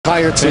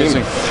entire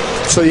team.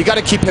 So you got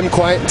to keep him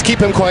quiet. To keep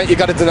him quiet, you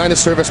got to deny the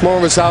service. More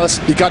Rosales,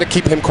 you got to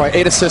keep him quiet.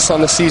 8 assists on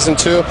the season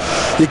too.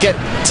 You get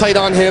tight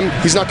on him,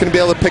 he's not going to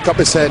be able to pick up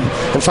his head.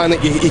 And finally,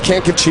 you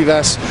can't give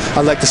Chivas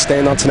a leg to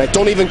stand on tonight.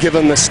 Don't even give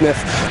him the sniff.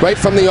 Right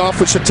from the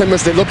off with the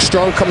Timbers, they look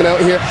strong coming out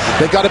here.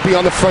 They got to be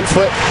on the front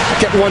foot.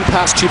 Get 1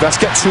 past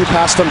Chivas, get 2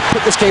 past them.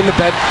 Put this game to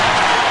bed.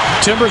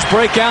 Timbers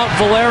break out.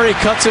 Valeri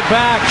cuts it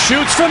back,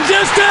 shoots from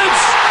distance.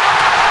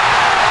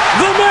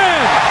 The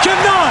man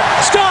cannot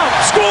stop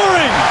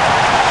scoring.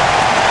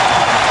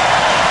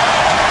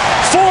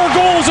 4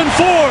 goals in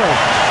 4.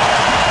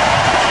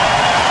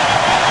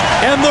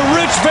 And the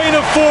rich vein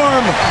of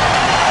form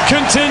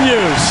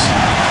continues.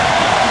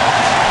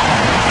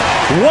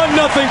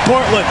 1-0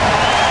 Portland.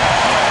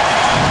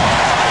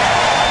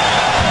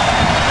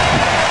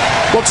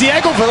 Well,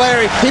 Diego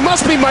Valeri, he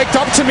must be mic'd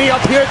up to me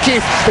up here, Keith,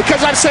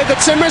 because I've said the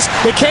Timbers,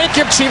 they can't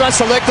give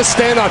Chivas a leg to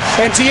stand on.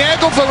 And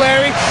Diego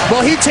Valeri,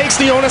 well, he takes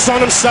the onus on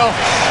himself.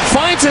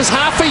 Finds his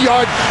half a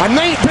yard, a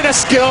nice bit of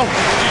skill,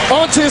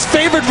 onto his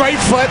favorite right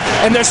foot,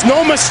 and there's no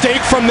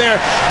mistake from there.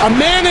 A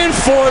man in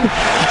form,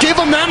 give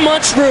him that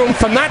much room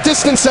from that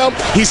distance out,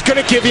 he's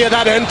going to give you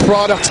that end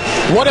product.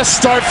 What a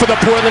start for the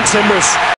Portland Timbers.